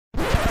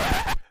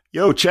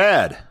Yo,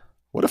 Chad,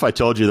 what if I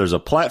told you there's a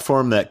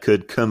platform that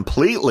could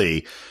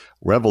completely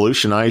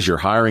revolutionize your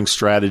hiring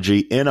strategy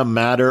in a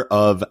matter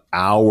of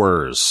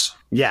hours?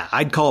 Yeah,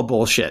 I'd call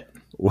bullshit.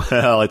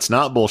 Well, it's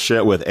not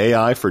bullshit with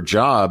AI for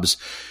Jobs,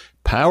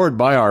 powered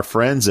by our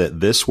friends at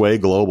This Way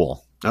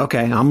Global.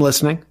 Okay, I'm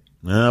listening.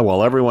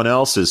 While everyone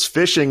else is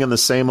fishing in the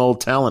same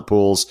old talent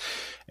pools,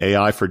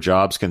 AI for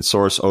Jobs can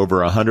source over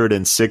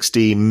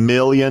 160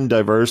 million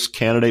diverse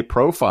candidate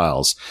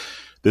profiles.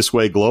 This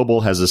Way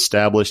Global has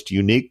established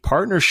unique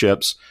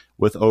partnerships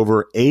with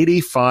over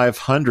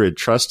 8,500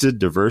 trusted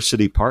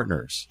diversity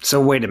partners. So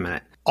wait a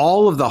minute.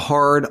 All of the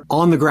hard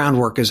on-the-ground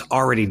work is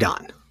already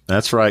done.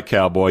 That's right,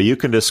 cowboy. You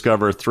can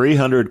discover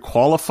 300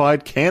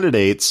 qualified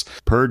candidates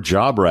per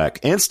job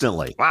rec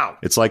instantly. Wow.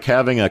 It's like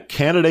having a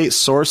candidate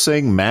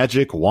sourcing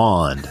magic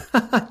wand.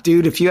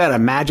 Dude, if you had a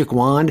magic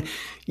wand,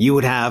 you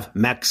would have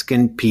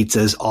Mexican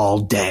pizzas all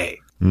day.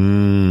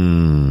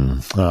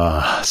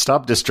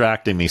 Stop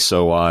distracting me,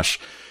 Sowash.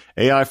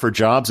 AI for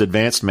Jobs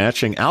advanced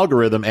matching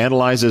algorithm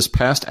analyzes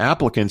past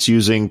applicants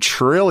using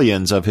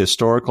trillions of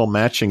historical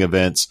matching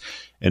events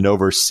and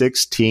over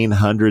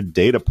 1,600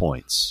 data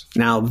points.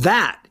 Now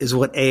that is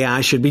what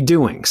AI should be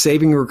doing,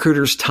 saving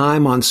recruiters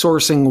time on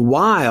sourcing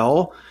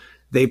while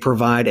they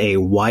provide a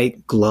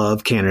white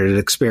glove candidate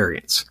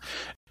experience.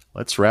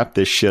 Let's wrap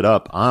this shit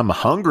up. I'm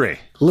hungry.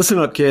 Listen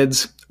up,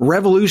 kids.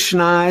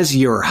 Revolutionize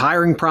your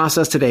hiring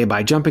process today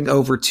by jumping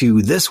over to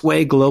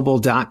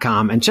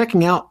thiswayglobal.com and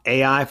checking out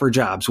AI for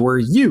Jobs, where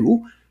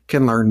you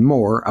can learn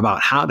more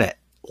about how to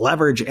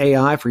leverage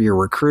AI for your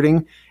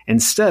recruiting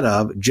instead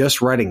of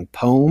just writing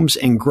poems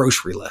and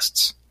grocery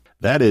lists.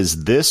 That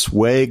is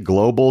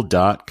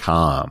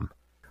thiswayglobal.com.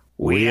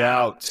 We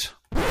out.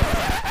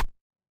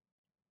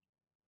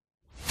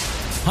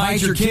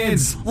 Hide your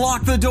kids.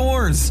 Lock the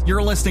doors.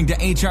 You're listening to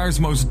HR's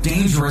most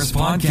dangerous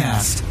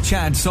podcast.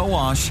 Chad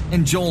Sowash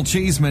and Joel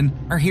Cheeseman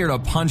are here to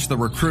punch the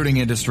recruiting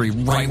industry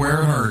right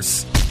where it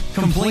hurts.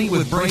 Complete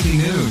with breaking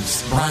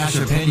news, brash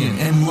opinion,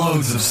 and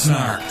loads of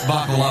snark.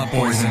 Buckle up,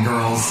 boys and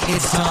girls.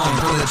 It's time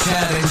for the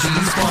Chad and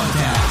Cheese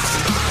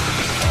Podcast.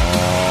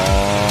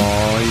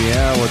 Oh,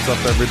 yeah. What's up,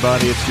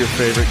 everybody? It's your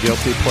favorite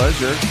guilty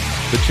pleasure,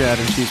 the Chad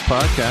and Cheese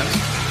Podcast.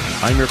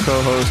 I'm your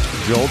co-host,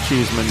 Joel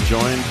Cheeseman,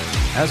 joined,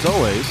 as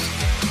always,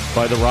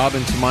 by the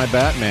Robin to my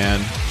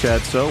Batman, Chad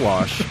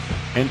Sowash.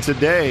 And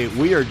today,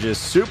 we are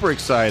just super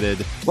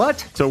excited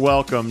to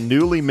welcome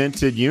newly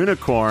minted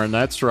unicorn,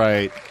 that's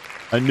right,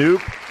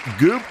 Anoop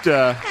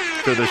Gupta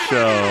to the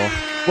show.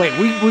 Wait,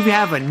 we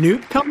have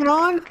Anoop coming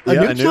on?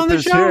 Anoop on the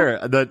is show?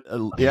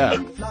 Here.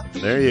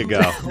 There you go.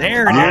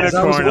 There it is.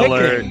 Unicorn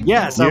alert.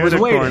 Yes, I was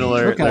waiting. Unicorn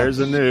alert. Okay. There's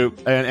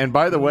Anoop. And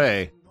by the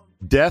way,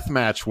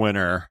 deathmatch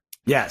winner.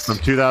 Yes. From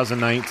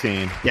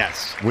 2019.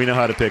 Yes. We know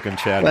how to pick them,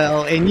 Chad.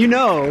 Well, and you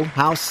know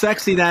how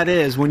sexy that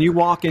is when you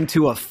walk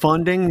into a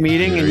funding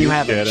meeting and you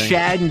have a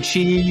Chad and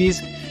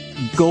Cheese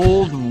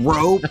gold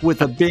rope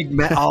with a big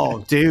oh,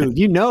 dude,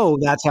 you know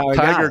that's how I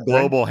got it. Tiger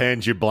Global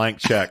hands you blank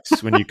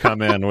checks when you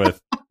come in with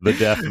the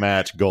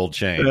deathmatch gold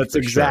chain. That's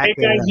exactly.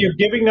 Hey guys, you're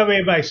giving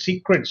away my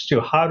secrets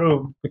to how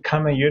to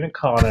become a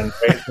unicorn and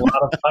raise a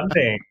lot of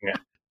funding.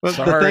 But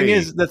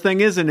the thing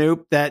is,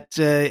 Anoop, that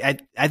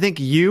I think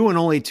you and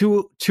only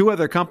two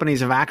other companies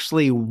have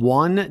actually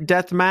won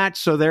deathmatch.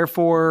 So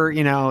therefore,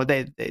 you know,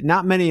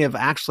 not many have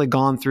actually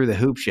gone through the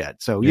hoops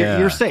yet. So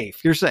you're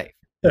safe. You're safe.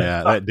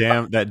 Yeah,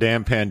 that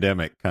damn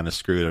pandemic kind of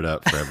screwed it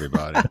up for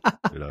everybody.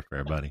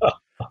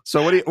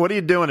 So what are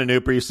you doing,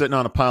 Anoop? Are you sitting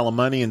on a pile of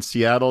money in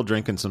Seattle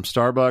drinking some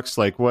Starbucks?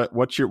 Like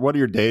what are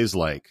your days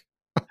like?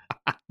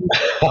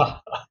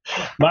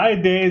 My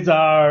days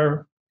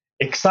are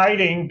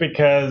exciting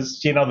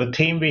because, you know, the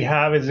team we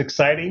have is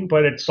exciting,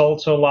 but it's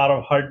also a lot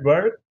of hard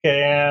work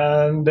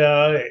and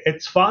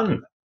it's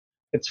fun.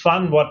 It's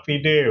fun what we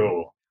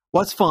do.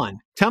 What's fun?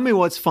 Tell me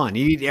what's fun.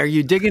 Are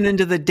you digging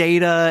into the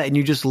data and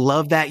you just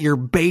love that? You're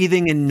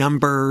bathing in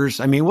numbers.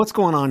 I mean, what's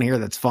going on here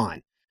that's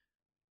fun?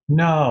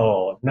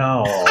 No.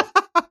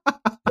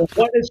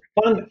 What is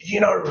fun? You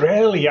know,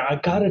 really, I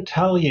got to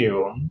tell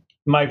you,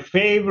 my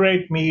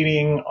favorite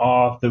meeting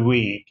of the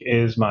week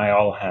is my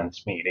all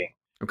hands meeting.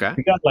 Okay.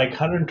 We got like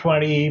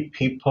 120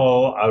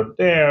 people out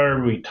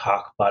there. We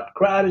talk about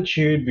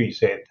gratitude. We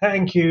say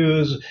thank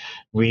yous.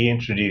 We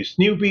introduce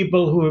new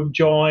people who have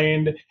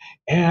joined.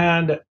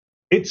 And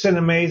it's an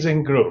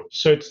amazing group.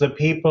 So it's the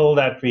people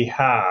that we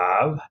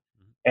have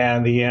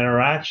and the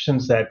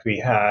interactions that we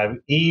have,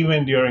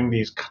 even during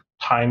these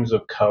times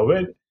of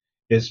COVID,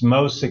 is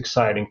most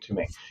exciting to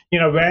me. You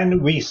know,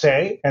 when we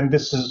say, and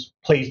this is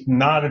please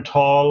not at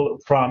all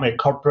from a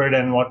corporate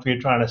and what we're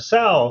trying to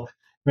sell,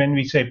 when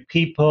we say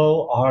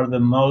people are the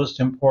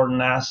most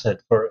important asset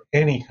for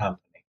any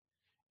company,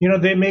 you know,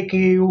 they make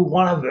you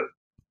want to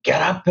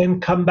get up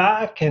and come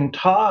back and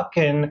talk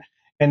and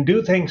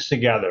do things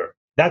together.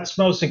 That's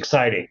most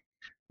exciting.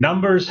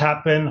 Numbers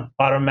happen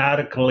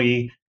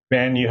automatically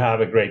when you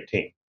have a great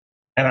team.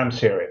 And I'm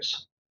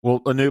serious. Well,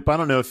 Anoop, I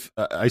don't know if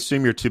I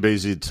assume you're too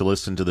busy to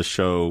listen to the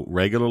show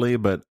regularly,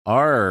 but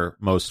our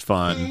most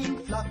fun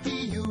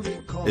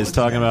is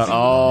talking about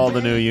all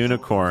the new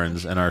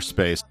unicorns in our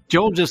space.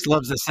 Joel just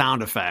loves the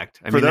sound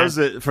effect. For those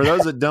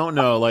that don't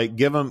know, like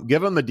give them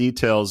the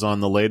details on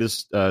the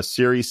latest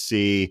Series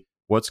C,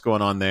 what's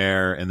going on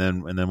there, and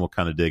then we'll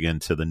kind of dig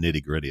into the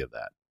nitty gritty of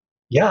that.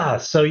 Yeah,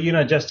 so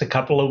just a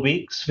couple of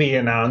weeks we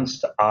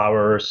announced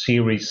our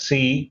Series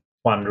C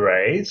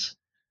fundraise,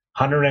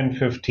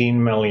 $115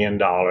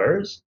 million,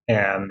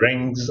 and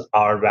brings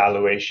our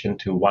valuation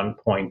to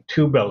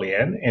 $1.2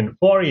 billion in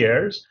 4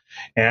 years,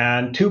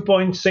 and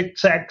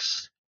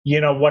 2.6x,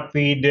 what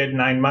we did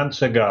 9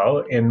 months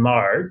ago in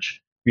March.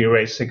 We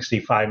raised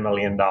 $65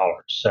 million.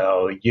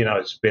 So,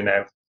 it's been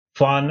a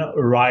fun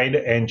ride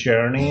and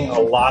journey, a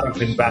lot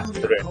of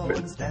investor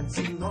interest.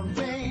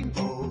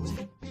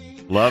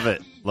 Love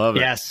it.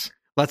 Yes.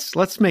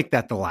 Let's make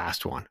that the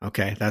last one.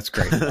 Okay, that's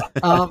great.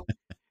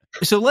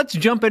 So let's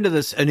jump into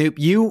this, Anup.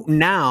 You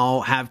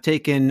now have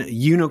taken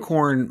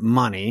unicorn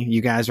money.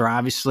 You guys are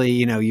obviously,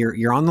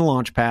 you're on the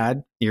launch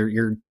pad.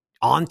 You're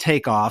on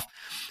takeoff.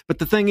 But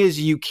the thing is,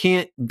 you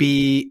can't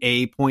be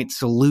a point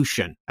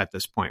solution at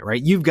this point,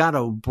 right? You've got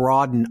to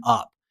broaden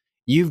up.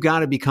 You've got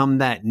to become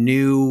that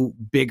new,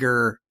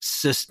 bigger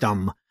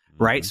system,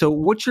 right? So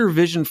what's your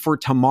vision for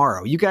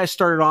tomorrow? You guys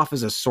started off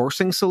as a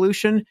sourcing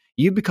solution.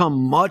 You become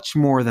much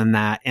more than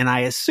that. And I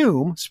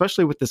assume,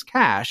 especially with this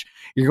cash,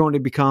 you're going to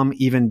become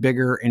even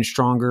bigger and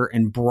stronger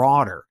and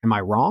broader. Am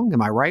I wrong?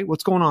 Am I right?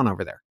 What's going on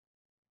over there?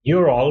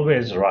 You're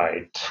always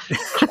right.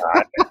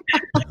 Oh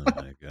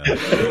my God.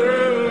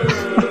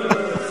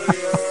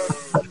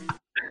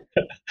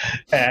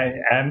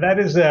 And that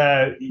is,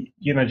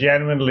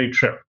 genuinely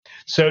true.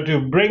 So to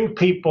bring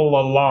people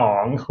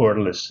along who are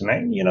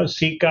listening,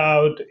 Seek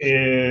Out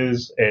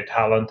is a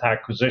talent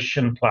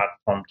acquisition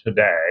platform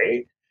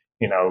today.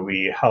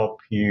 We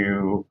help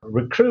you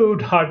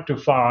recruit hard to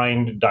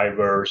find,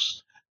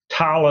 diverse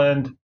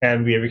talent,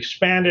 and we have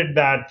expanded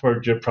that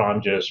from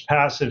just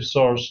passive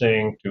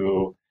sourcing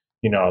to,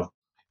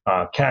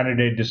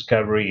 candidate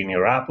discovery in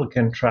your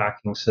applicant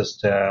tracking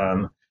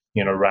system,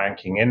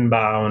 ranking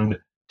inbound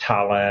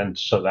talent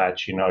so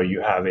that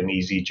you have an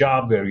easy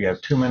job where you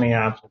have too many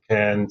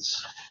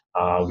applicants.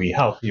 We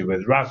help you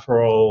with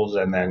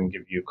referrals and then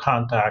give you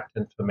contact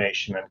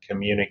information and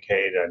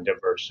communicate and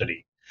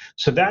diversity.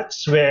 So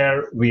that's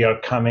where we are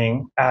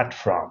coming at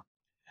from.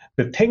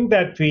 The thing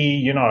that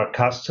we, our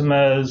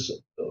customers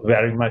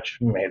very much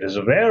made us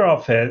aware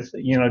of is,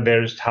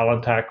 there's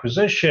talent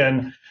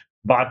acquisition,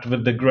 but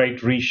with the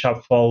great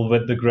reshuffle,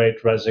 with the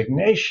great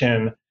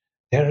resignation,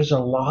 there is a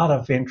lot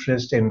of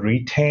interest in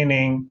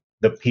retaining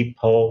the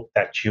people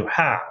that you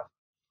have.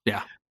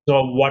 Yeah.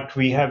 So what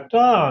we have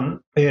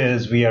done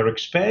is we are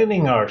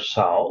expanding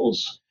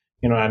ourselves,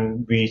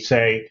 and we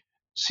say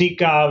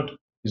Seek Out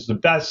is the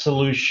best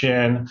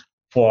solution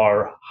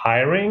for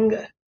hiring,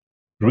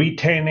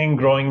 retaining,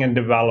 growing, and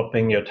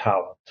developing your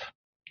talent,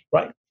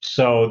 right?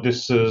 So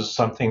this is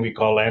something we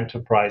call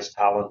enterprise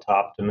talent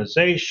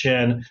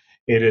optimization.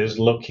 It is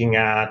looking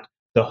at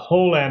the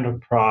whole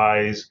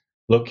enterprise,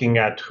 looking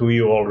at who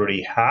you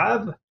already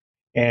have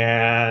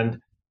and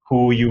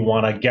who you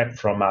want to get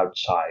from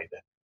outside.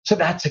 So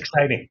that's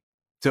exciting.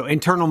 So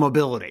internal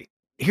mobility.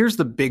 Here's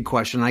the big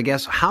question, I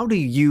guess. How do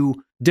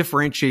you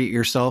differentiate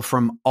yourself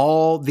from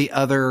all the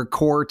other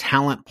core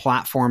talent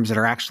platforms that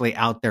are actually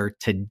out there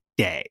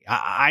today?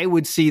 I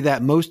would see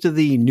that most of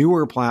the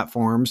newer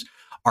platforms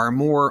are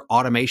more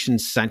automation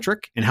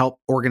centric and help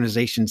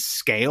organizations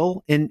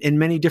scale in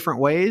many different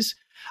ways,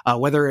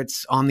 whether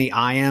it's on the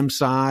IM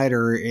side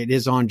or it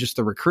is on just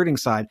the recruiting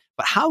side.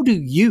 But how do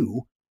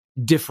you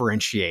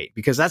differentiate?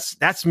 Because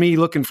that's me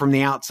looking from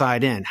the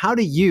outside in. How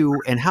do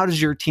you and how does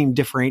your team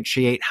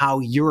differentiate how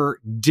you're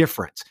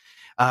different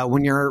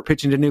when you're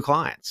pitching to new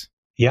clients?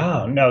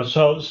 Yeah, no.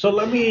 So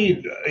let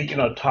me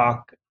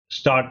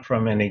start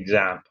from an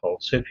example.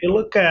 So if you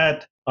look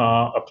at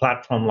a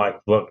platform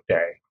like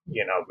Workday,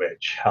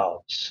 which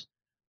helps,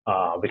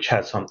 which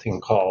has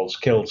something called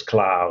Skills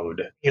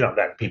Cloud,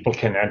 that people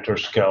can enter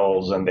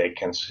skills and they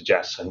can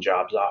suggest some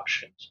jobs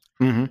options.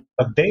 Mm-hmm.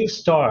 But they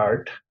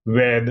start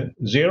with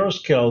 0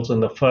 skills,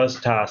 and the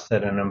first task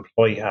that an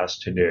employee has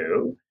to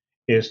do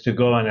is to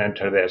go and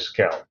enter their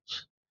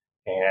skills.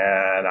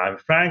 And I'm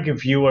frank,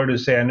 if you were to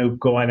say, Anup,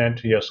 go and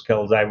enter your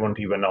skills, I wouldn't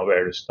even know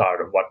where to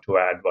start or what to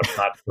add, what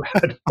not to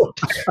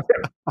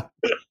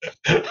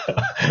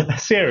add.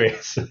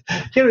 Serious.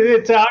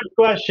 It's a hard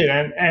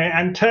question.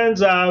 And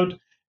turns out,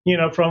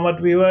 from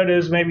what we heard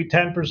is maybe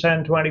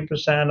 10%,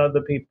 20% of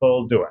the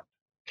people do it.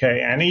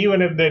 Okay. And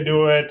even if they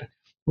do it,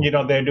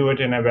 they do it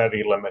in a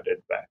very limited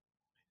way.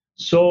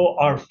 So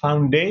our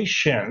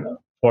foundation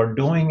for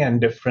doing and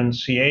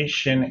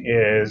differentiation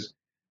is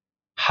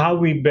how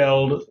we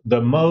build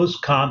the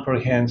most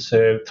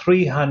comprehensive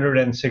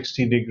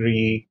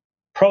 360-degree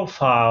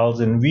profiles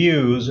and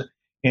views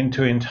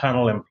into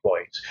internal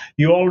employees.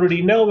 You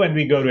already know when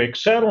we go to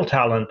external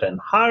talent and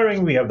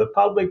hiring, we have the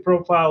public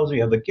profiles, we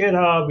have the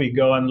GitHub, we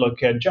go and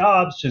look at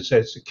jobs to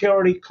say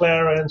security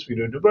clearance, we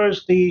do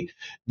diversity,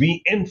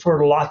 we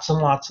infer lots and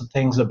lots of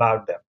things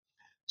about them.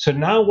 So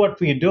now what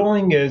we're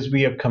doing is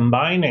we are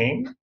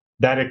combining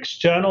that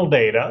external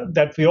data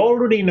that we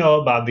already know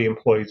about the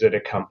employees at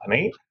a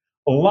company,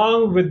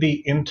 along with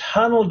the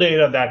internal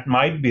data that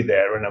might be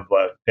there in a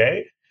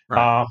workday.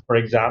 Right. For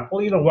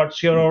example,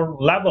 what's your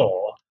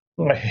level,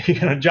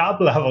 job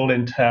level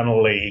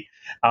internally?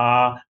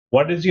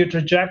 What has your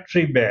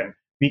trajectory been?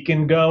 We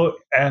can go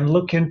and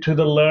look into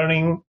the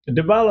learning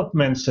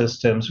development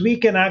systems. We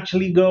can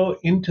actually go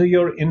into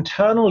your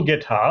internal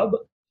GitHub,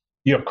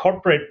 your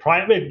corporate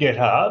private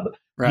GitHub,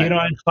 Right.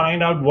 and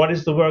find out what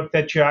is the work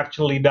that you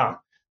actually done.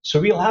 So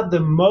we'll have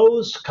the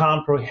most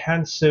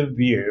comprehensive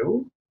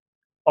view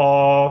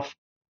of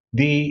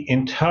the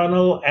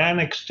internal and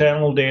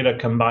external data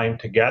combined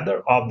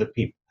together of the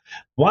people.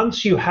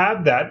 Once you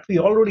have that, we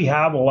already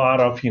have a lot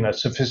of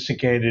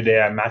sophisticated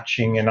AI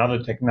matching and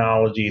other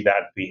technology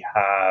that we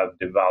have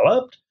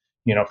developed,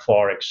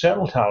 for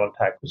external talent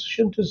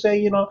acquisition to say,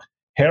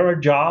 here are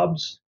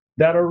jobs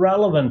that are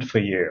relevant for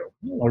you,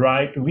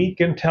 right? We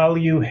can tell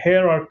you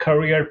here are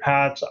career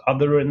paths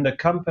other in the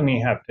company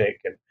have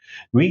taken.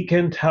 We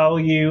can tell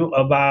you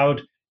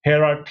about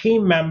here are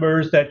team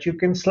members that you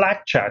can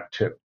Slack chat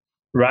to,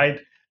 right?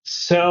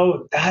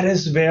 So that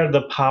is where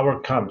the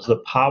power comes,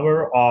 the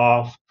power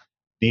of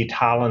the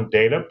talent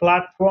data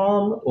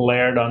platform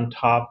layered on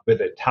top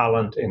with a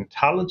talent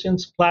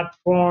intelligence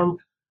platform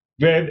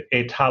with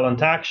a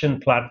talent action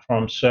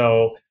platform.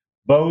 So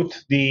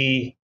both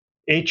the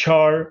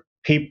HR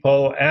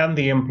people and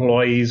the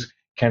employees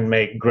can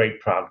make great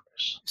progress.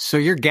 So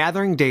you're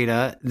gathering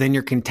data, then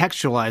you're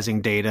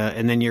contextualizing data,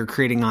 and then you're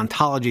creating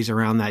ontologies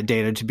around that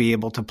data to be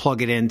able to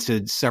plug it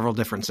into several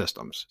different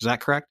systems. Is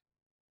that correct?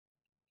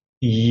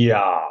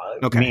 Yeah.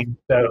 Okay.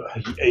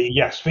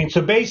 Yes.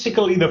 So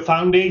basically, the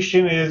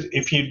foundation is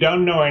if you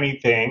don't know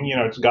anything,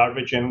 it's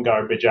garbage in,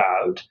 garbage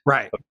out.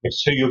 Right. Okay,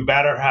 so you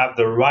better have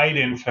the right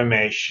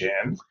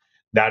information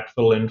that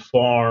will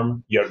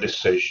inform your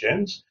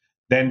decisions.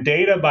 Then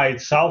data by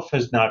itself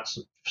is not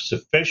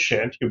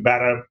sufficient. You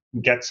better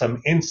get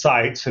some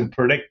insights and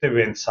predictive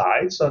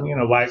insights on,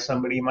 why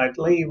somebody might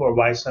leave or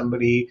why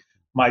somebody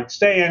might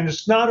stay. And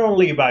it's not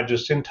only about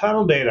just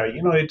internal data,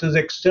 it is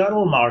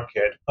external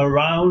market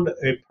around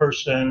a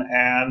person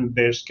and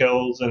their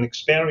skills and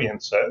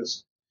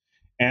experiences.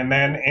 And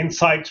then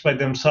insights by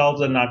themselves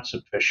are not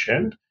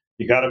sufficient.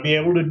 You got to be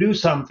able to do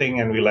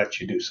something, and we let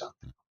you do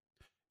something.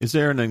 Is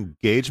there an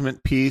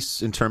engagement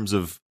piece in terms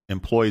of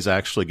employees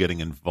actually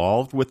getting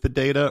involved with the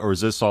data, or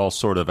is this all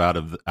sort of out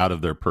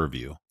of their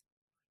purview?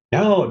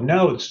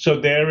 No. So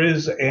there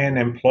is an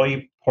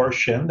employee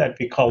portion that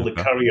we call the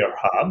Career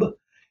Hub.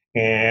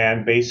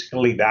 And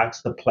basically,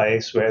 that's the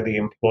place where the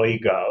employee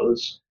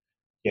goes.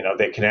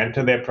 They can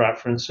enter their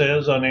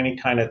preferences on any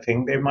kind of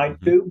thing they might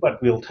do,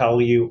 but we'll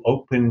tell you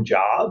open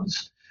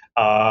jobs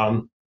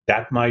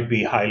that might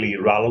be highly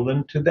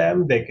relevant to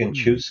them. They can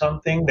choose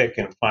something, they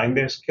can find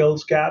their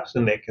skills gaps,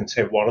 and they can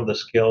say, what are the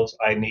skills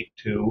I need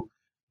to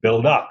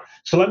build up?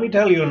 So let me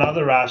tell you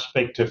another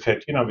aspect of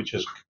it, which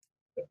is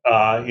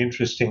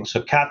interesting.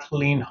 So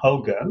Kathleen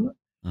Hogan,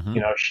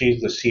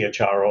 she's the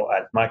CHRO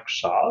at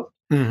Microsoft.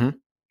 Mm-hmm.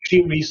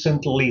 She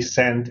recently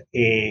sent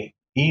a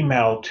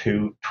email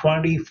to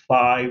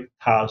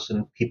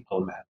 25,000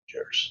 people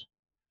managers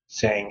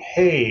saying,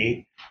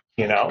 hey,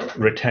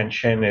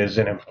 retention is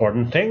an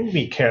important thing.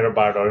 We care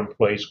about our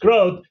employees'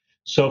 growth.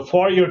 So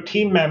for your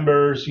team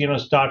members,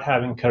 start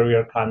having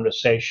career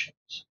conversations.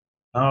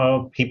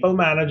 People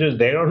managers,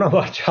 they don't know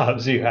what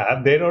jobs you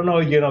have. They don't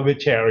know,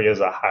 which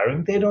areas are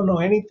hiring. They don't know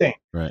anything.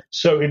 Right.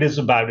 So it is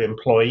about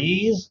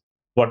employees,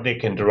 what they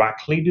can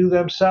directly do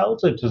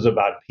themselves. It is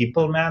about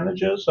people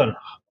managers and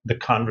the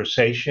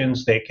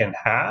conversations they can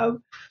have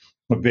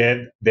with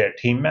their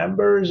team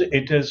members.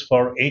 It is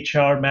for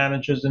HR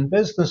managers and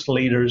business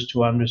leaders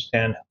to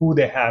understand who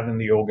they have in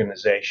the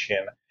organization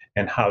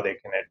and how they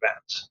can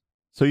advance.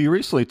 So you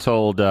recently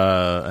told,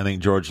 I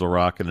think, George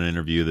LaRocque in an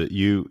interview that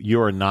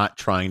you are not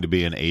trying to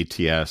be an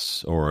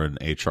ATS or an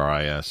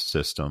HRIS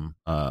system,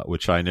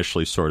 which I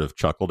initially sort of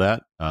chuckled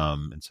at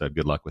and said,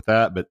 good luck with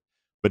that.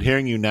 But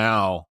hearing you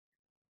now,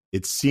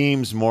 it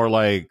seems more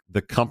like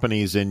the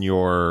companies in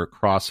your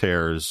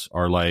crosshairs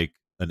are like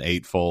an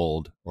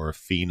Eightfold or a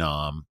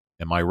Phenom.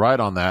 Am I right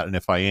on that? And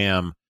if I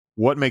am,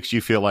 what makes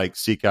you feel like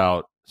Seek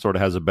Out sort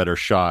of has a better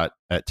shot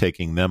at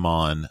taking them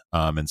on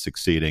and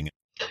succeeding?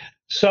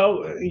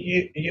 So,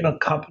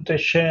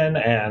 competition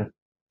and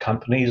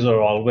companies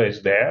are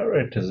always there.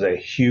 It is a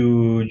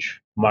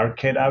huge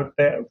market out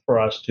there for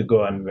us to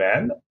go and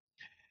win.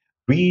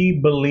 We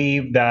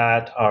believe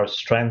that our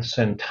strengths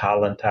in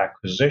talent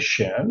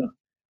acquisition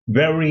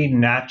very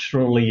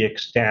naturally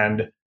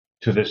extend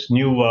to this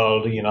new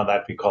world,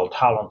 that we call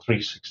Talent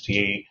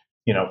 360,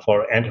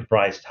 for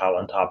enterprise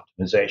talent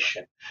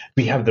optimization.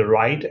 We have the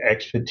right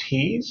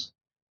expertise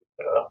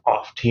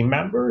of team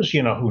members,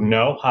 who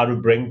know how to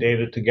bring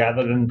data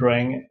together and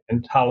bring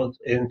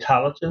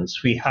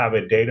intelligence. We have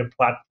a data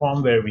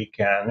platform where we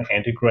can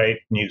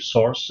integrate new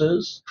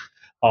sources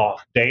of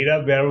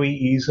data very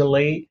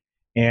easily.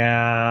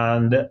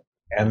 And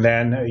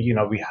then,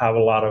 we have a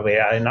lot of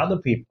AI and other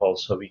people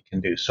so we can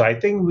do. So I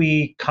think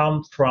we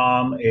come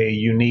from a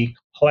unique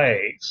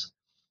place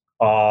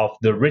of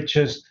the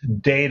richest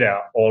data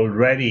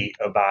already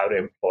about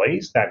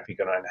employees that we're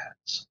going to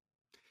enhance.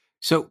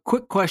 So,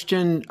 quick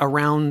question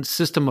around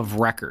system of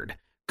record.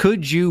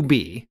 Could you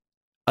be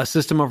a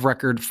system of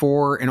record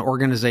for an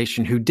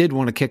organization who did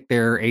want to kick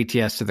their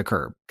ATS to the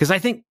curb? Because I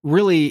think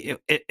really,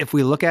 if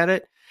we look at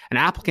it, an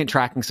applicant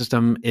tracking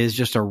system is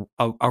just a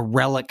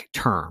relic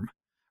term,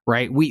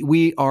 right?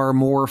 We are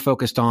more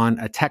focused on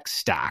a tech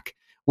stack,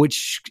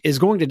 which is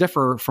going to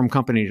differ from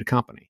company to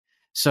company.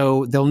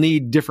 So they'll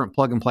need different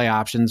plug and play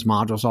options,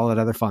 modules, all that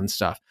other fun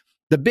stuff.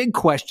 The big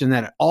question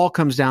that it all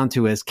comes down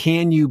to is,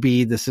 can you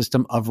be the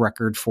system of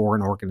record for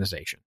an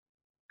organization?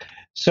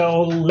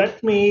 So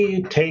let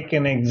me take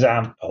an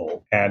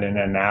example and an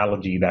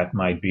analogy that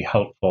might be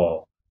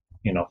helpful,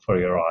 for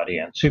your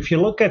audience. So if you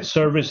look at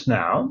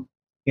ServiceNow,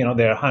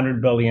 they're a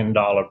 $100 billion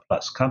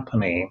plus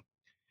company.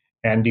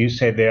 And you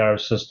say they are a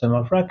system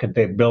of record.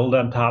 They build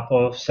on top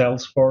of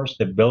Salesforce.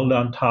 They build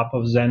on top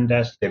of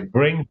Zendesk. They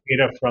bring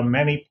data from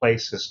many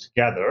places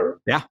together.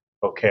 Yeah.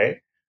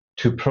 Okay.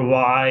 To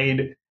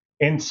provide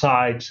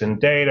insights and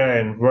data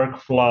and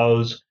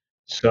workflows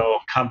so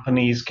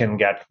companies can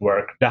get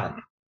work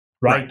done.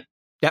 Right?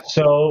 Yep.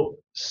 So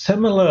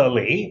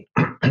similarly,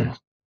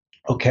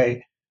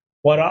 okay,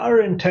 what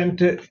our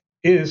intent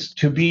is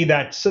to be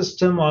that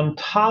system on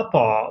top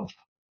of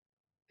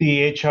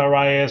the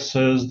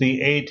HRISs, the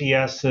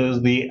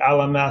ATSs, the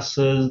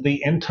LMSs,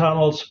 the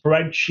internal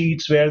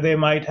spreadsheets where they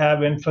might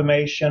have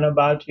information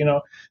about,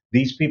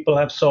 these people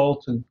have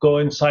sold, to go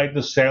inside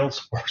the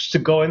Salesforce, to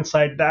go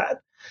inside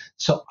that.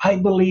 So I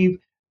believe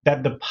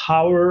that the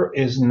power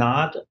is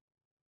not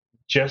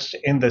just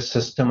in the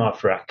system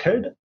of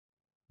record.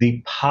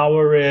 The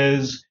power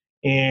is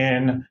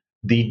in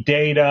the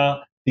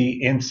data,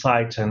 the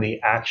insights, and the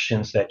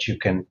actions that you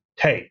can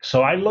take.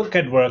 So I look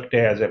at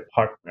Workday as a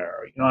partner.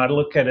 I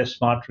look at a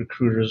Smart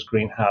Recruiters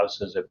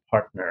Greenhouse as a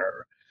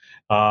partner.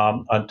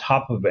 On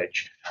top of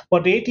which,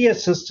 what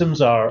ATS systems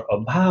are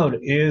about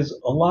is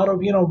a lot of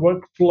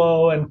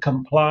workflow and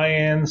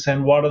compliance,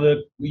 and what are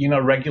the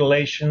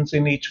regulations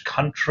in each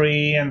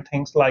country and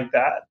things like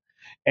that.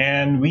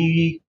 And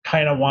we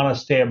kind of want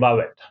to stay above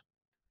it.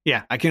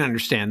 Yeah, I can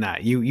understand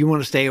that. You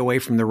want to stay away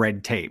from the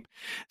red tape.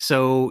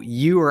 So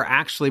you are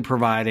actually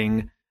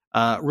providing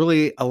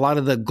really a lot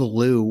of the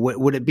glue.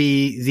 Would it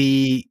be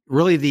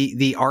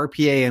the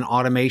RPA and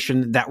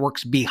automation that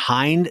works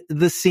behind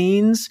the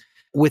scenes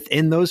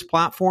within those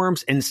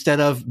platforms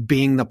instead of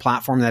being the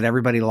platform that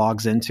everybody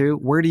logs into?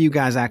 Where do you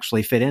guys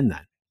actually fit in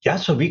then? Yeah,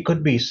 so we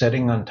could be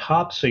sitting on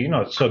top. So,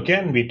 so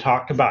again, we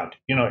talked about,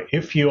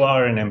 if you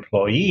are an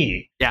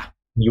employee, yeah,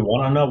 you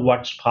want to know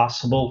what's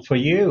possible for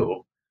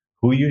you,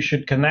 who you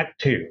should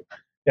connect to,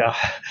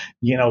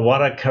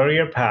 what are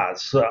career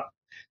paths.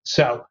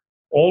 So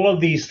all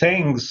of these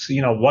things,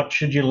 what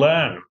should you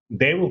learn?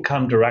 They will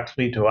come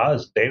directly to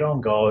us. They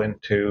don't go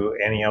into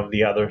any of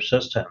the other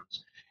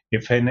systems.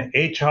 If an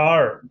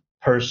HR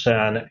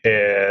person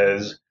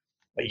is,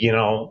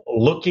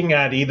 looking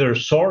at either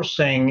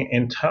sourcing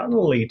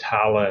internally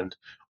talent,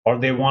 or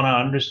they want to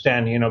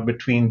understand,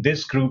 between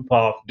this group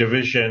of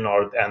division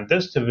and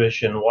this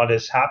division, what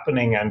is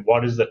happening and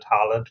what is the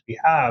talent we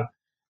have,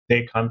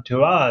 they come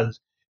to us.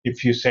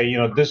 If you say,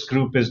 this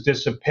group is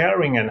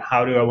disappearing and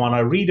how do I want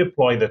to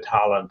redeploy the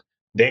talent,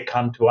 they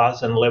come to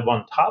us and live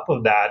on top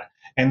of that.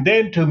 And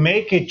then to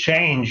make a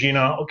change,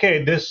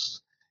 okay, this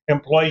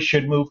employee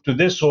should move to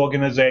this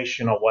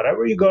organization or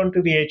whatever, you go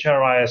into the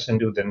HRIS and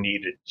do the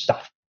needed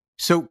stuff.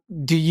 So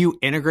do you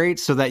integrate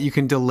so that you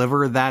can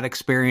deliver that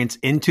experience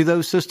into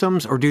those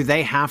systems, or do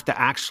they have to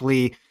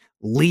actually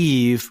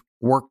leave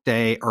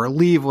Workday or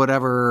leave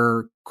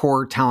whatever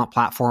core talent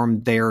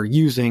platform they're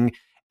using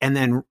and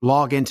then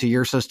log into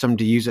your system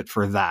to use it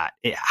for that?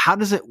 How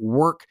does it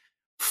work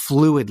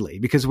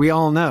fluidly? Because we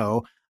all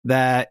know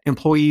that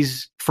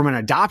employees, from an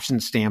adoption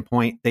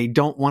standpoint, they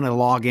don't want to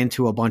log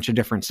into a bunch of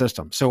different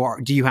systems. So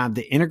do you have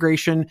the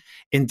integration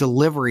and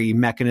delivery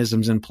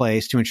mechanisms in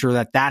place to ensure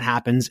that that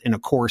happens in a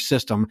core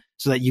system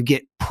so that you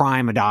get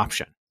prime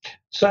adoption?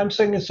 So I'm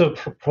saying it's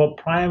for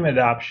prime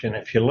adoption.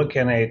 If you look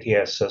at an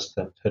ATS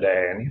system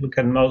today, and you look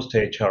at most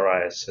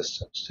HRIS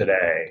systems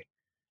today,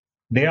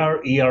 they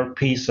are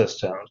ERP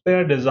systems. They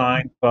are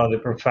designed for the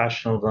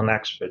professionals and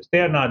experts.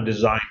 They are not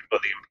designed for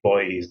the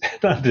employees.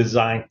 They're not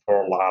designed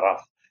for a lot of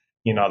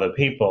the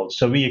people.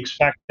 So we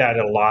expect that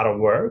a lot of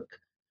work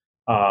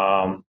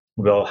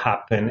will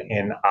happen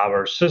in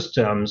our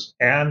systems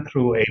and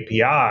through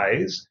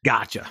APIs.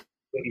 Gotcha.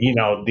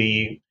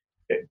 The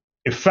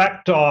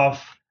effect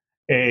of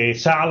a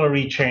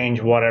salary change,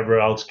 whatever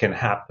else can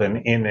happen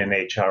in an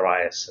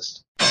HRIS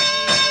system.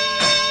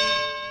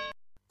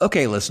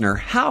 Okay, listener,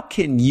 how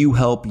can you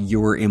help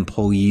your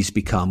employees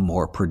become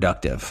more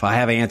productive? I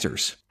have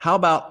answers. How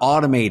about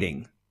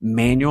automating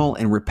manual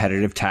and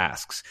repetitive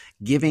tasks,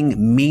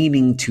 giving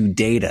meaning to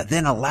data,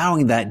 then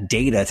allowing that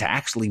data to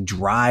actually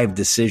drive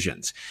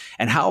decisions?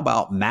 And how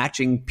about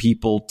matching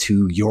people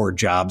to your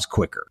jobs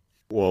quicker?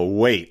 Well,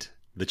 wait.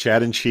 The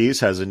Chad and Cheese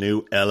has a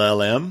new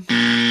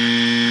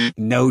LLM?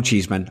 No,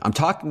 Cheeseman. I'm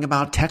talking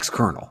about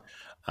TextKernel.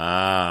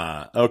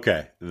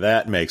 Okay.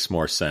 That makes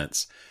more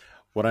sense.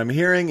 What I'm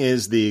hearing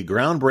is the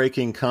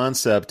groundbreaking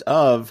concept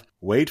of,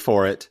 wait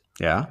for it,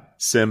 Yeah.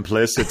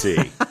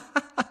 simplicity.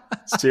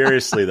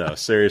 Seriously, though,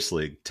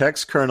 seriously.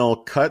 Text kernel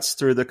cuts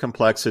through the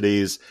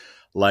complexities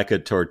like a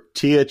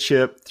tortilla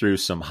chip through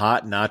some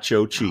hot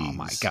nacho cheese. Oh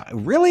my God.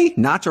 Really?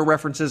 Nacho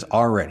references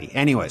already.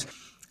 Anyways,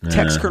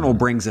 Text kernel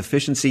brings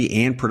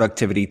efficiency and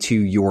productivity to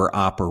your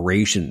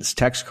operations.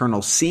 Text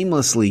kernel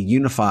seamlessly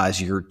unifies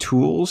your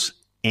tools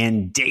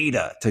and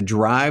data to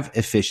drive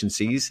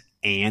efficiencies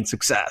and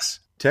success.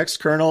 Text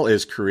kernel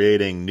is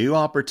creating new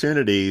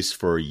opportunities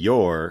for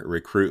your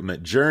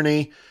recruitment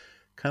journey,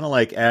 kind of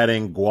like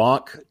adding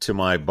guac to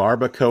my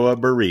barbacoa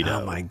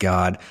burrito. Oh my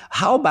God.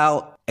 How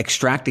about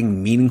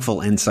extracting meaningful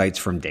insights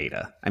from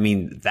data? I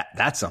mean,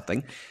 that's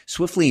something.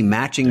 Swiftly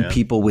matching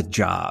people with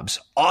jobs,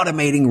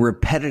 automating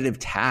repetitive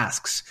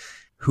tasks.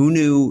 Who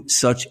knew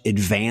such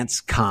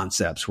advanced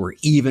concepts were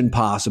even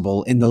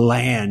possible in the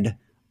land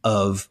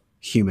of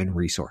human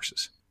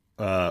resources?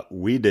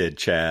 We did,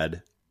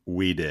 Chad.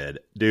 We did.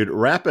 Dude,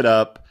 wrap it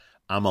up.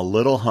 I'm a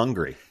little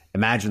hungry.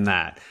 Imagine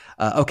that.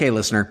 Okay,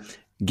 listener,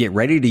 get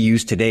ready to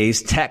use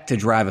today's tech to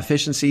drive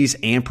efficiencies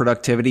and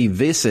productivity.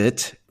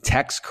 Visit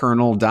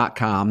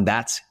textkernel.com.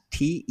 That's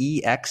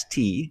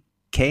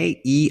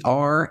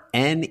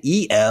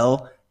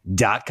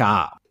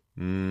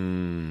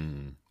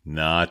TEXTKERNEL.com.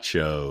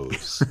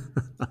 Nachos.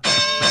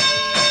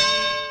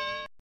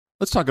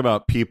 Let's talk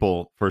about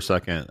people for a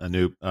second.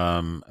 Anoop,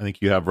 I think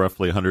you have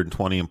roughly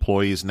 120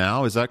 employees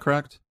now. Is that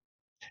correct?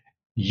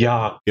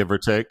 Yeah. Give or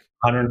take?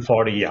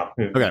 140, yeah.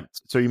 Okay.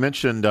 So you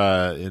mentioned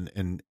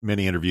in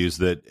many interviews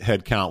that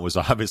headcount was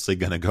obviously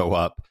going to go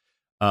up.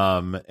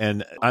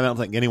 And I don't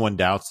think anyone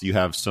doubts that you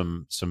have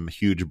some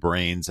huge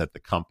brains at the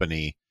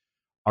company.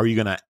 Are you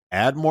going to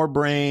add more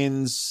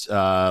brains,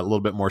 a little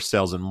bit more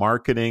sales and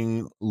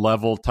marketing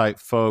level type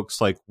folks?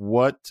 Like,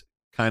 what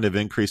kind of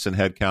increase in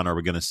headcount are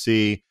we going to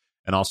see?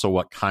 And also,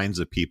 what kinds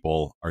of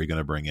people are you going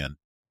to bring in?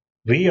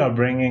 We are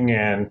bringing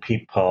in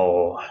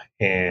people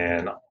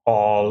in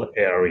all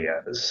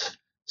areas.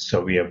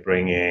 So we are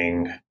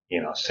bringing,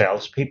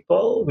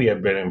 salespeople. We are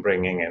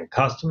bringing in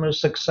customer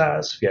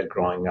success. We are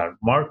growing our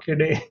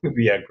marketing.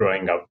 We are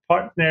growing our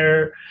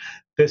partner,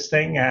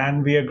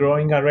 and we are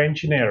growing our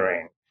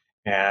engineering.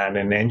 And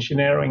in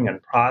engineering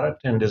and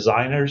product and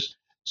designers.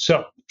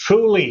 So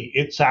truly,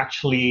 it's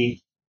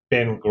actually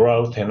been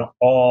growth in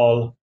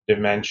all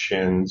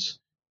dimensions,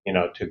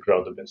 to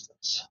grow the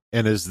business.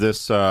 And is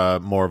this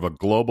more of a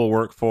global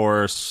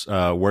workforce?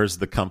 Where's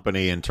the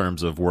company in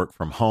terms of work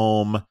from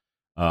home,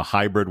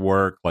 hybrid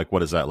work? Like, what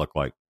does that look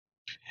like?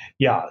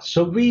 Yeah,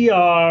 so we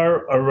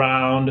are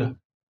around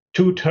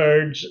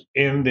 2/3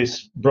 in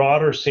this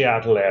broader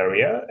Seattle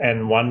area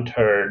and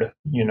 1/3,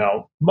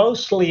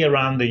 mostly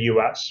around the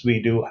US.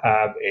 We do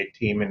have a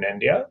team in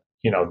India,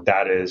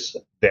 that is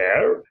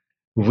there.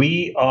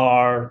 We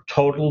are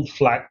total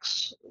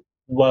flex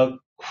work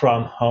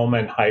from home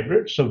and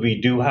hybrid. So we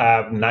do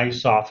have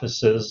nice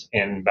offices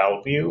in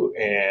Bellevue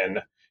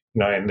and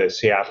in the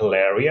Seattle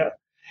area.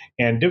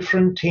 And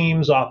different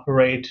teams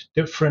operate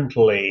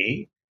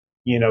differently,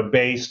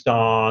 based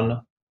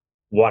on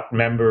what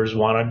members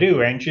want to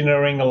do.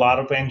 A lot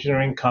of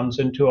engineering comes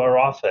into our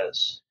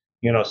office.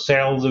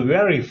 Sales, a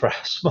very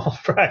small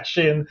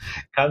fraction,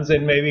 comes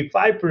in maybe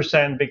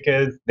 5%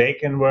 because they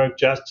can work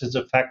just as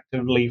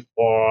effectively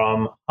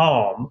from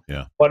home.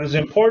 Yeah. What is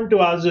important to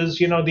us is,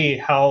 the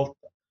health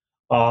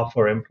of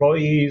our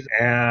employees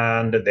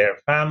and their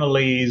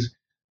families.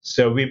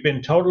 So we've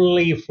been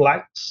totally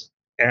flex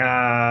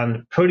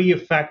and pretty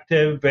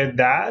effective with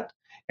that,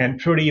 and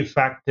pretty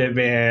effective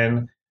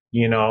in,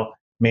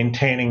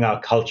 maintaining our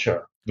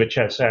culture, which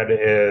I said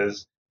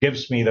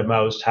gives me the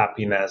most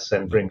happiness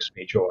and brings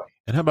me joy.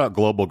 And how about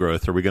global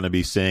growth? Are we going to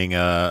be seeing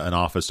an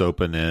office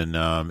open in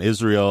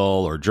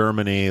Israel or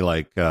Germany?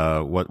 Like,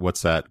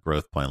 what's that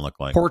growth plan look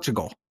like?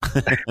 Portugal.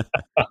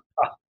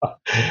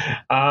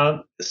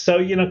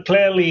 So,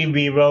 clearly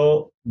we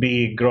will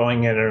be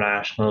growing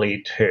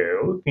internationally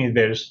too.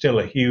 There's still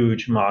a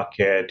huge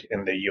market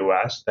in the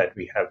US that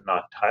we have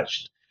not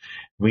touched.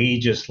 We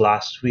just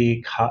last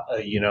week,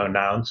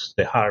 announced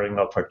the hiring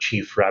of our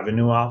chief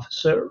revenue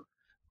officer.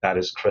 That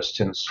is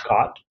Kristen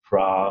Scott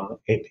from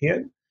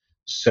Appian.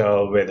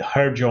 So with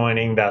her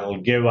joining,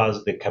 that'll give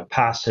us the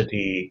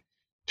capacity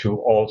to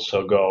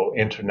also go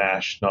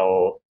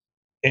international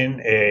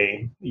in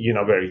a,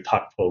 very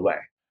thoughtful way.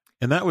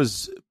 And that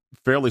was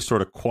fairly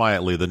sort of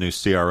quietly the new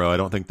CRO. I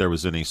don't think there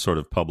was any sort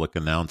of public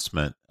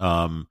announcement.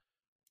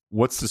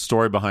 What's the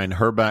story behind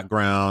her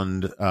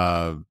background?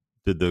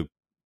 Did the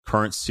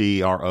current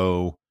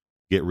CRO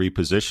get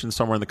repositioned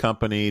somewhere in the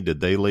company? Did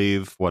they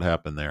leave? What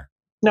happened there?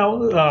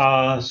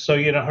 No. So,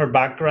 her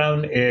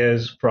background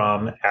is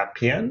from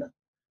Appian,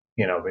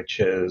 which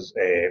is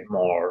a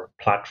more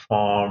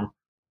platform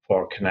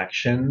for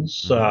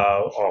connections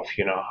of,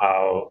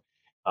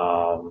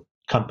 how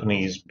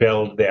companies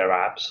build their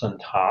apps on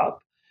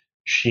top.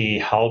 She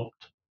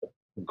helped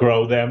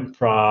grow them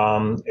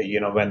from,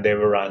 when they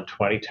were around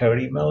 20,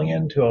 30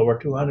 million to over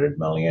 200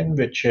 million,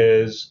 which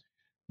is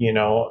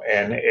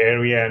an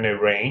area and a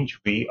range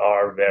we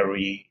are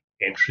very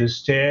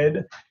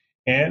interested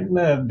in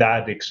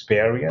that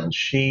experience.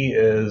 She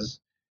is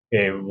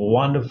a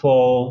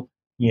wonderful,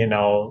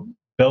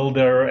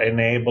 builder,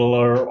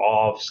 enabler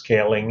of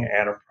scaling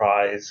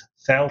enterprise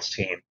sales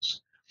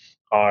teams.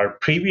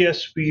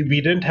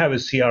 We didn't have a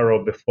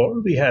CRO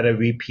before. We had a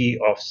VP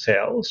of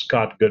sales,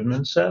 Scott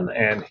Goodmanson,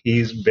 and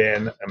he's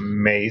been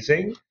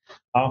amazing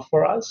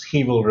for us.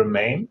 He will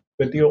remain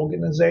with the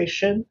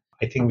organization.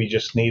 I think we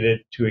just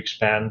needed to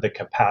expand the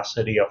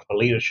capacity of a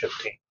leadership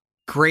team.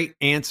 Great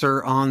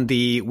answer on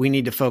we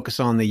need to focus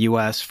on the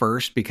U.S.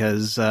 first,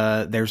 because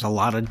there's a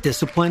lot of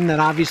discipline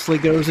that obviously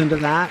goes into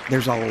that.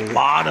 There's a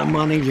lot of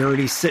money. You're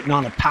already sitting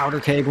on a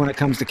powder keg when it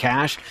comes to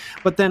cash,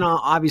 but then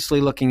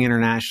obviously looking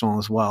international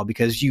as well,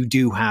 because you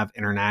do have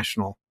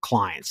international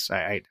clients.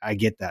 I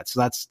get that.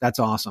 So that's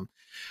awesome.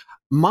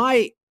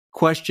 My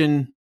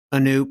question,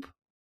 Anup,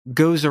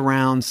 goes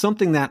around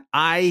something that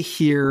I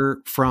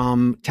hear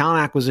from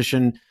talent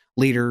acquisition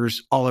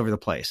leaders all over the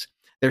place.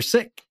 They're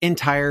sick and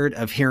tired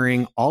of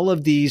hearing all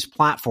of these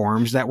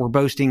platforms that were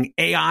boasting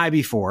AI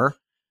before,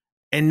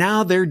 and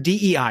now they're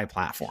DEI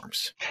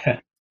platforms,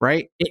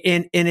 right?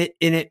 And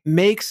it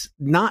makes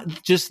not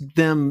just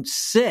them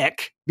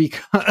sick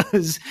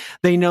because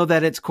they know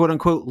that it's quote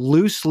unquote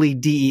loosely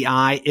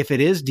DEI, if it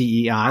is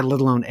DEI,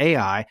 let alone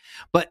AI.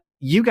 But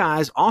you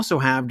guys also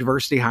have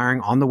diversity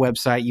hiring on the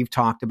website. You've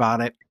talked about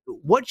it.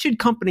 What should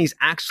companies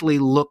actually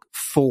look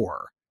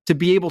for to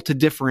be able to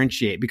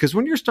differentiate? Because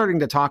when you're starting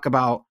to talk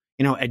about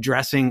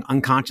addressing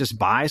unconscious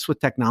bias with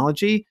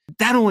technology,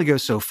 that only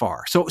goes so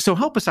far. So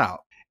help us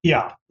out.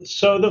 Yeah.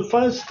 So the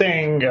first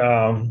thing,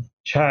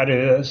 Chad,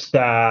 is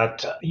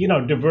that,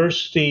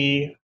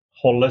 diversity,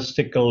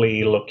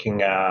 holistically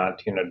looking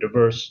at,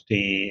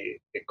 diversity,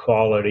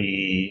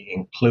 equality,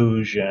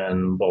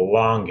 inclusion,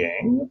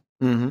 belonging,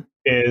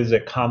 is a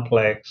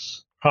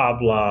complex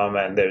problem,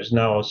 and there's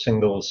no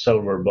single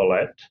silver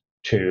bullet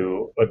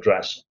to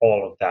address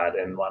all of that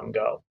in one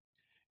go.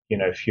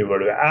 If you were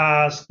to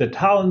ask the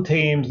talent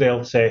teams,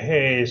 they'll say,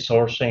 hey,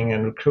 sourcing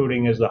and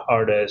recruiting is the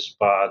hardest,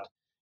 but,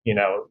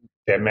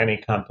 there are many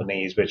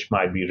companies which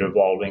might be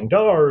revolving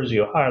doors.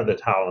 You hire the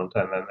talent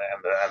and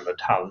the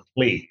talent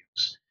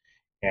leaves.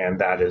 And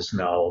that is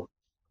no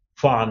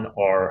fun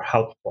or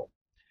helpful.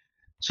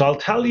 So I'll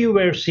tell you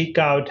where Seek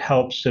Out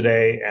helps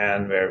today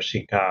and where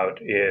Seek Out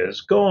is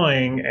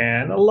going.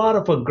 And a lot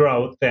of the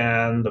growth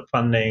and the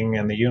funding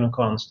and the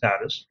unicorn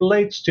status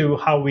relates to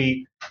how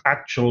we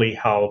actually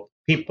help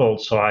people.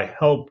 So I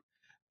hope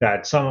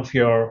that some of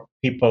your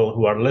people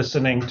who are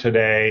listening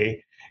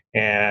today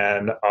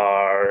and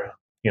are,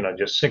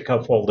 just sick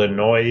of all the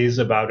noise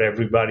about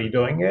everybody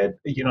doing it,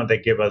 they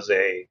give us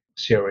a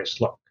serious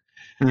look.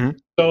 Mm-hmm.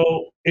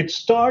 So it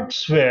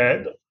starts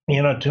with,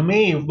 to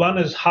me, one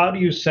is how do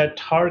you set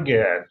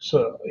targets?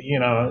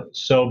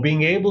 So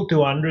being able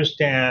to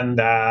understand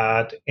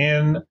that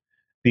in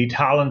the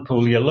talent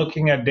pool, you're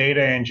looking at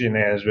data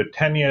engineers with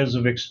 10 years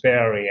of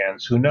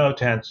experience who know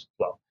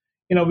TensorFlow.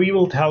 We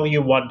will tell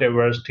you what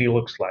diversity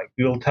looks like.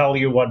 We will tell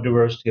you what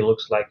diversity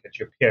looks like at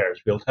your peers.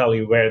 We'll tell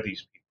you where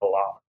these people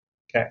are.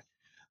 Okay.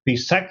 The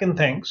second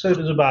thing, so it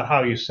is about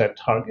how you set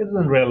targets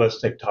and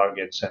realistic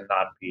targets and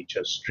not be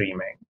just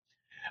dreaming.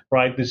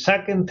 Right. The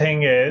second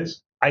thing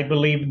is, I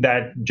believe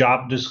that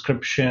job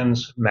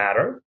descriptions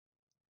matter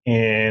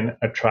in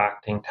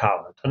attracting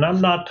talent. And I'm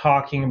not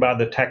talking about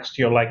the text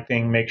you like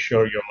thing, make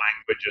sure your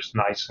language is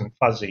nice and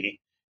fuzzy,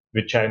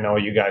 which I know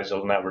you guys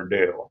will never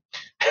do.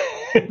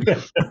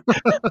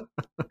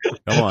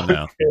 Come on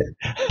now.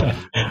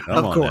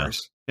 Of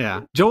course.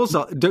 Now.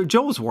 Yeah.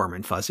 Joel's warm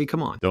and fuzzy.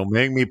 Come on. Don't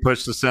make me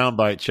push the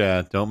soundbite,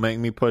 Chad. Don't make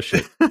me push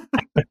it.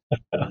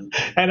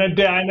 And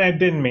I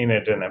didn't mean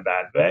it in a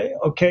bad way.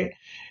 Okay.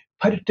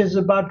 But it is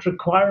about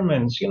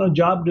requirements.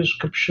 Job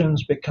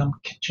descriptions become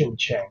kitchen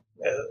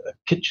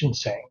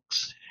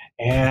sinks.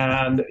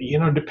 And,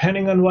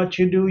 depending on what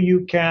you do,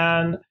 you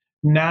can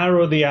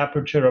narrow the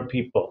aperture of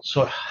people.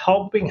 So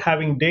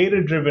having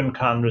data-driven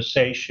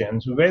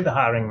conversations with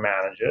hiring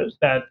managers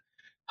that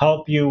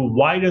help you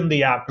widen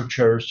the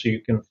aperture so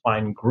you can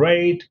find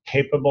great,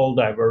 capable,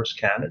 diverse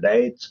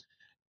candidates,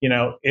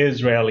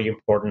 is really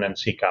important, and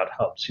Seek Out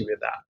helps you with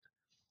that.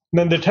 And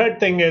then the third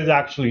thing is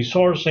actually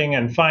sourcing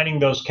and finding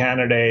those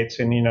candidates.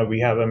 And, we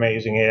have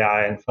amazing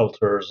AI and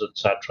filters, et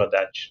cetera,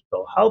 that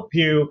will help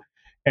you.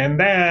 And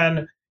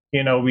then,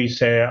 we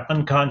say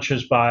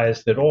unconscious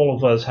bias that all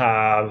of us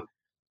have.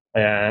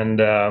 And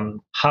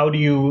how do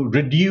you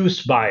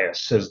reduce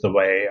bias is the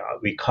way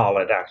we call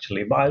it,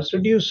 actually, bias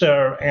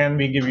reducer. And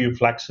we give you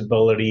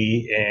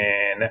flexibility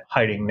in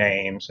hiding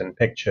names and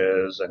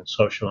pictures and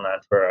social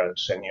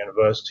networks and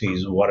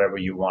universities, whatever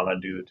you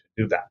want to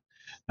do that.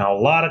 Now,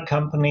 a lot of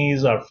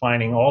companies are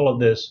finding all of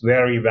this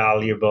very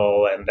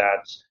valuable, and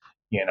that's,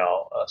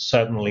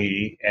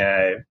 certainly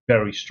a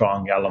very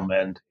strong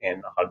element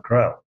in our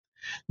growth.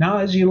 Now,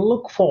 as you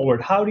look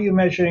forward, how do you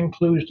measure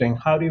inclusion?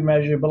 How do you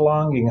measure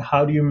belonging?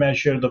 How do you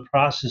measure the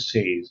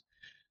processes?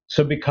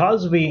 So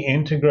because we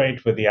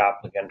integrate with the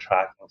applicant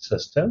tracking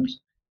systems,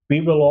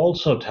 we will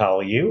also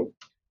tell you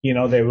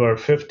there were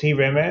 50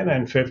 women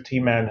and 50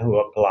 men who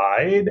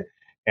applied.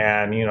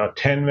 And,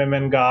 10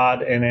 women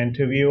got an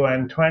interview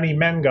and 20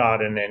 men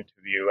got an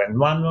interview. And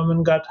 1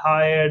 woman got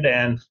hired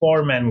and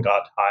 4 men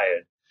got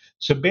hired.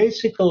 So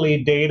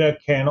basically, data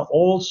can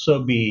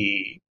also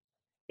be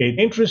an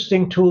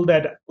interesting tool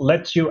that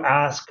lets you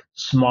ask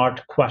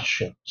smart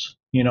questions,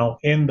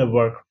 in the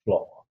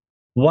workflow.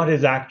 What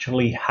is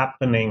actually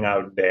happening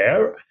out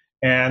there?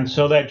 And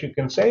so that you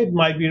can say it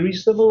might be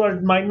reasonable or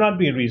it might not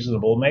be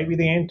reasonable. Maybe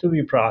the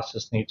interview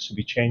process needs to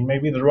be changed.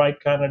 Maybe the right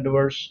kind of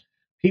diverse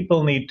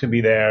people need to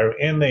be there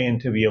in the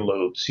interview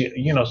loops.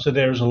 So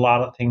there's a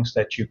lot of things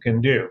that you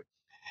can do.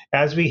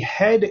 As we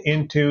head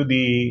into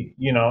the,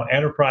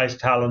 enterprise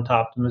talent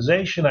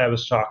optimization I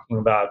was talking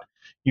about,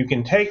 you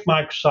can take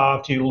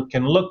Microsoft, you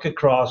can look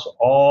across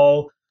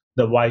all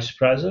the vice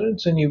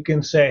presidents, and you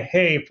can say,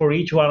 hey, for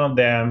each one of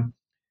them,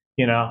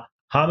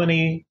 how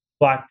many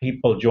Black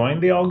people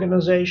joined the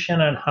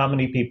organization and how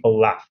many people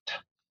left.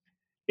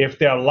 If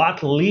there are a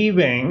lot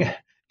leaving,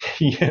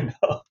 then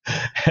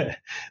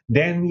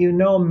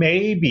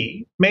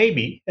maybe,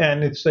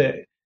 and it's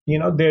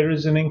there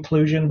is an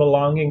inclusion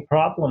belonging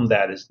problem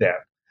that is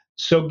there.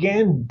 So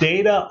again,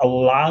 data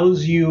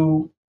allows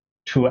you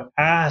to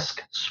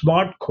ask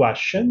smart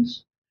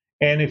questions,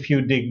 and if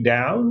you dig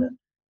down,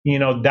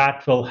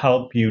 that will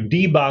help you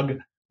debug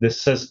the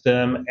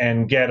system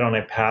and get on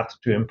a path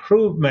to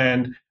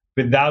improvement.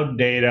 Without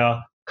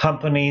data,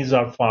 companies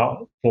are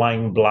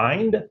flying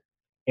blind,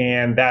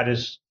 and that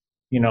is,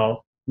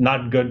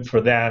 not good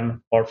for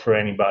them or for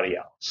anybody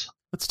else.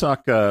 Let's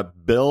talk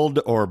build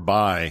or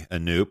buy,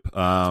 Anoop.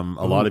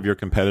 A lot of your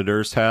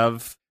competitors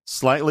have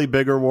slightly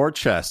bigger war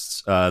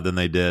chests than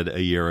they did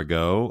a year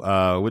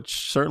ago,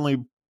 which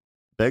certainly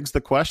begs the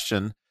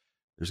question.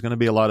 There's going to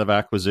be a lot of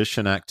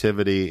acquisition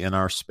activity in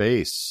our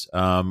space.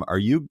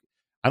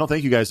 I don't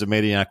think you guys have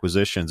made any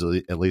acquisitions,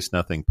 at least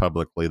nothing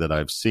publicly that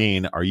I've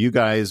seen. Are you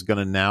guys going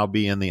to now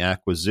be in the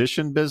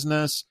acquisition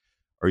business?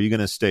 Or are you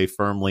going to stay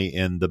firmly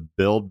in the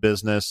build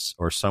business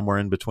or somewhere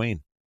in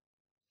between?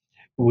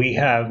 We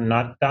have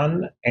not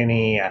done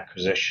any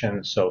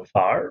acquisition so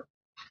far.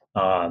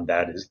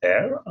 That is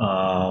there.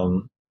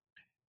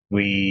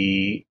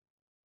 We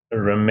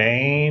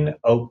remain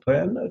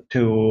open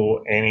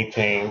to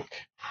anything,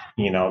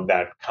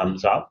 that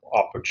comes up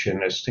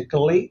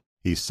opportunistically.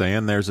 He's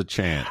saying there's a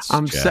chance.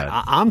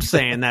 I'm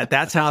saying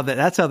that's how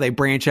they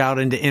branch out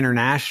into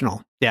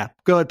international. Yeah,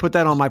 go ahead, put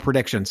that on my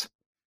predictions.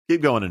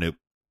 Keep going, Anoop.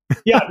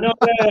 Yeah, no,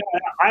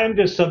 I'm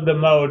just of the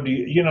mode,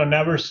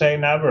 never say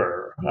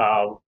never.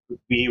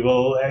 We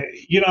will,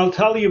 I'll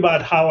tell you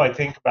about how I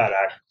think about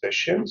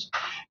acquisitions.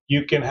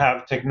 You can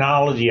have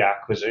technology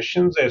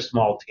acquisitions, a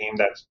small team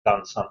that's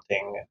done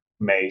something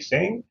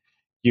amazing.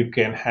 You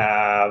can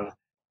have,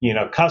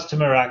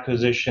 customer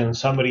acquisition.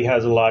 Somebody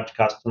has a large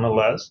customer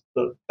list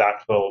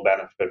that will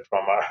benefit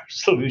from our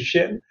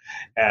solution.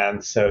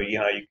 And so,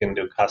 you can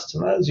do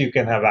customers. You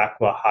can have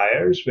acqui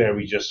hires where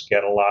we just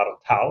get a lot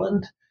of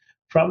talent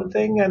from a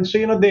thing. And so,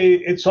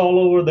 it's all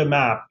over the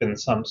map in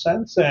some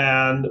sense.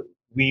 And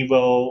we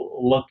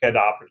will look at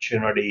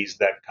opportunities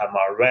that come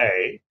our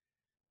way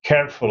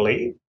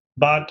carefully.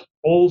 But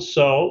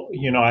also,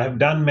 I have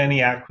done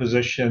many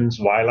acquisitions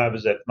while I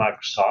was at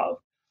Microsoft.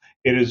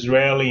 It is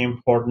really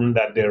important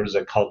that there is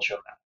a culture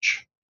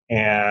match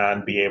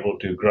and be able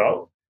to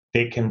grow.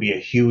 They can be a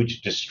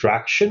huge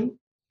distraction,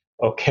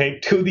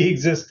 to the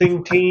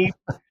existing team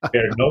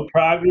where no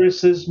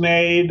progress is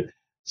made.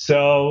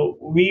 So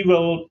we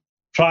will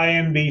try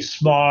and be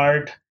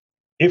smart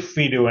if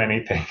we do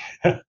anything.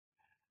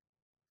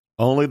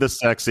 Only the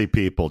sexy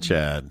people,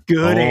 Chad.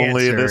 Good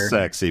Only answer. the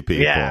sexy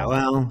people. Yeah,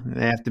 well,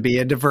 they have to be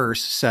a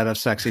diverse set of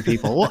sexy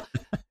people. Well,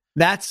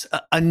 that's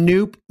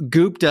Anoop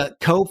Gupta,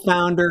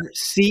 co-founder,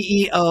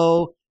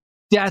 CEO,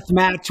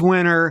 deathmatch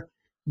winner,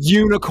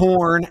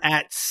 unicorn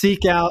at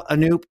Seekout.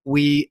 Anoop,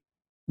 we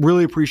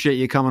really appreciate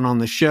you coming on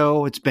the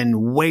show. It's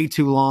been way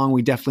too long.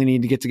 We definitely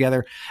need to get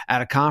together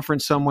at a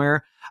conference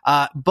somewhere.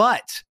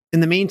 But in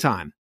the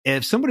meantime,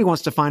 if somebody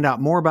wants to find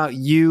out more about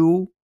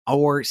you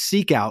or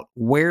Seekout,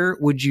 where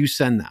would you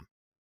send them?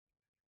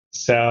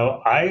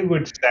 So I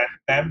would send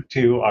them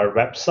to our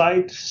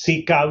website,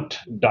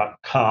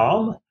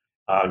 seekout.com,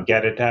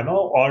 get a demo,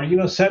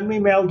 or, send me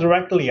mail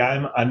directly.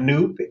 I'm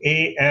Anoop,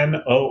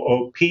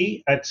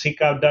 ANOOP, at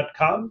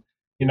seekout.com.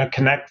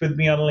 Connect with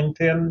me on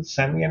LinkedIn,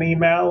 send me an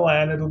email,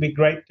 and it'll be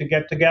great to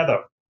get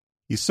together.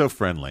 He's so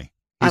friendly.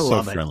 He's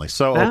so friendly,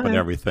 so open to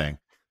everything.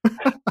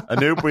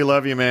 Anoop, we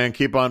love you, man.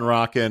 Keep on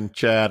rocking.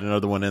 Chad,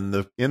 another one in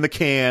the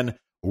can.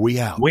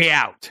 We out. We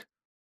out.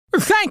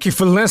 Thank you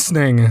for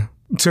listening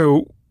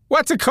to,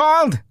 what's it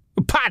called?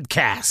 A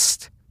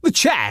podcast. The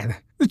Chad.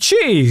 The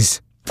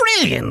Cheese.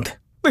 Brilliant.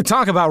 They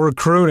talk about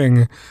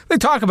recruiting. They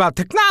talk about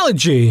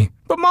technology.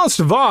 But most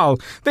of all,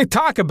 they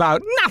talk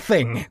about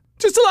nothing.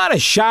 Just a lot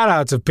of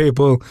shout-outs of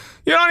people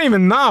you don't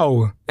even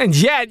know. And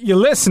yet you're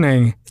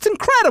listening. It's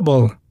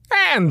incredible.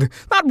 And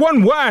not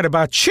one word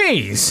about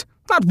cheese.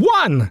 Not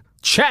one.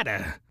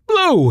 Cheddar.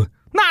 Blue.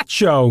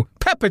 nacho,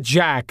 pepper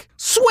jack,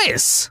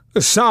 Swiss.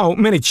 So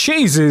many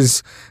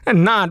cheeses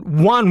and not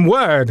one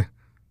word.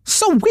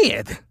 So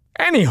weird.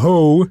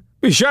 Anywho,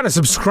 be sure to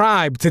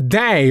subscribe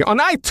today on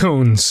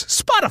iTunes,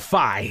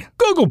 Spotify,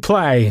 Google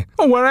Play,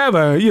 or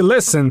wherever you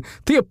listen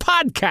to your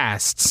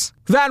podcasts.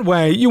 That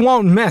way you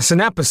won't miss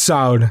an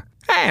episode.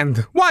 And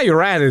while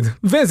you're at it,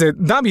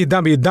 visit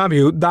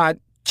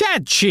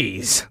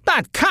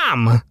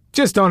www.chadcheese.com.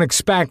 Just don't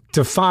expect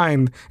to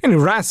find any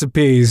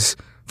recipes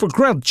for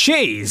grilled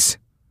cheese.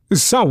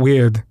 It's so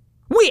weird.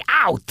 We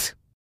out!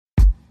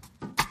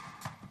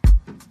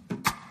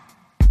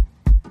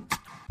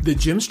 The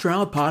Jim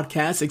Stroud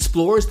Podcast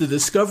explores the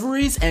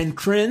discoveries and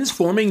trends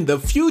forming the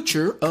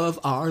future of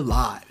our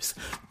lives.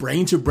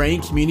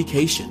 Brain-to-brain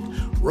communication,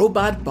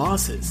 robot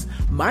bosses,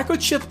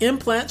 microchip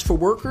implants for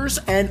workers,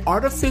 and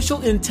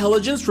artificial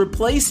intelligence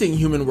replacing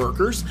human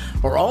workers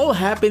are all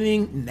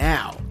happening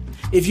now.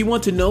 If you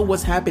want to know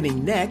what's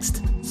happening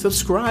next,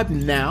 subscribe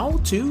now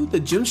to the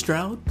Jim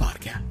Stroud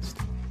Podcast.